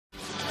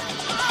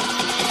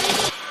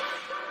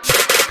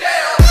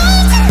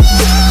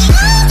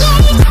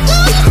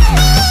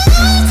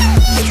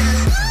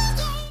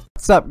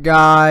up,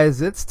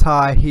 guys? It's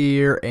Ty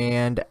here,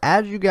 and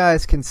as you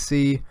guys can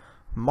see,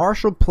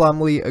 Marshall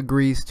Plumlee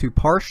agrees to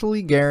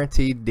partially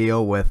guaranteed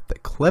deal with the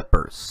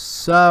Clippers.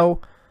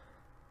 So,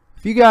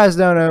 if you guys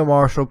don't know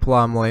Marshall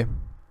Plumlee,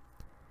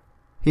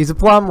 he's a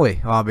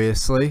Plumlee,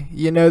 obviously.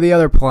 You know the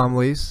other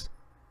Plumlees,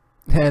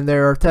 and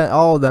there are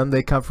all of them.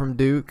 They come from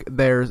Duke.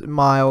 There's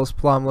Miles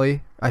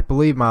Plumlee. I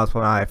believe Miles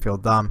Plumlee. I feel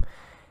dumb.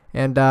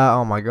 And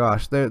oh my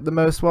gosh, they're the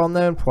most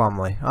well-known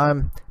Plumlee.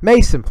 I'm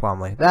Mason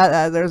Plumlee.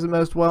 There's the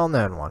most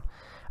well-known one.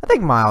 I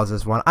think Miles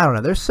is one. I don't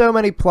know. There's so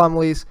many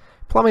Plumlees.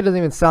 Plumlee doesn't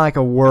even sound like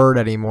a word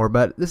anymore.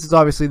 But this is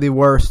obviously the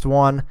worst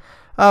one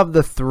of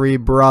the three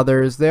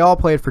brothers. They all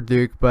played for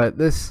Duke, but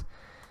this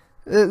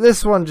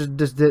one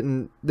just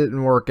didn't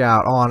work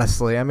out.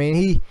 Honestly, I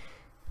mean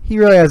he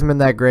really hasn't been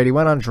that great. He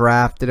went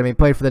undrafted. I mean, he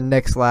played for the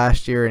Knicks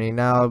last year, and he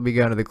now will be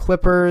going to the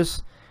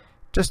Clippers.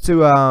 Just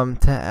to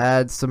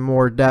add some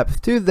more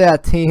depth to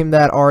that team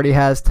that already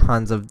has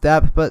tons of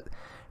depth, but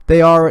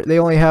they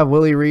only have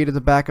Willie Reed as a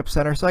backup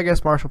center, so I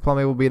guess Marshall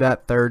Plumlee will be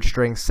that third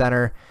string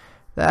center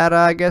that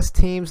I guess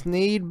teams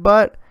need,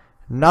 but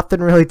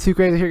nothing really too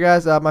crazy here,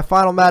 guys. My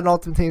final Madden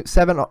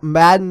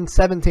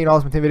 17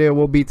 Ultimate Team video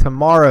will be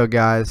tomorrow,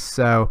 guys,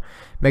 so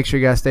make sure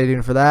you guys stay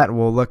tuned for that.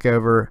 We'll look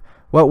over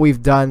what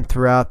we've done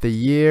throughout the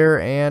year,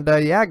 and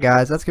yeah,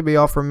 guys, that's gonna be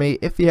all from me.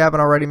 If you haven't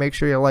already, make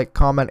sure you like,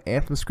 comment,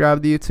 and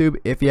subscribe to YouTube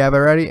if you haven't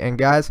already. And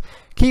guys,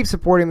 keep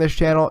supporting this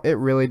channel. It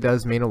really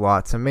does mean a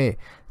lot to me.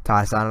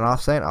 Ty signing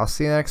off, saying I'll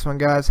see you next one,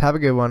 guys. Have a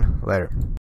good one. Later.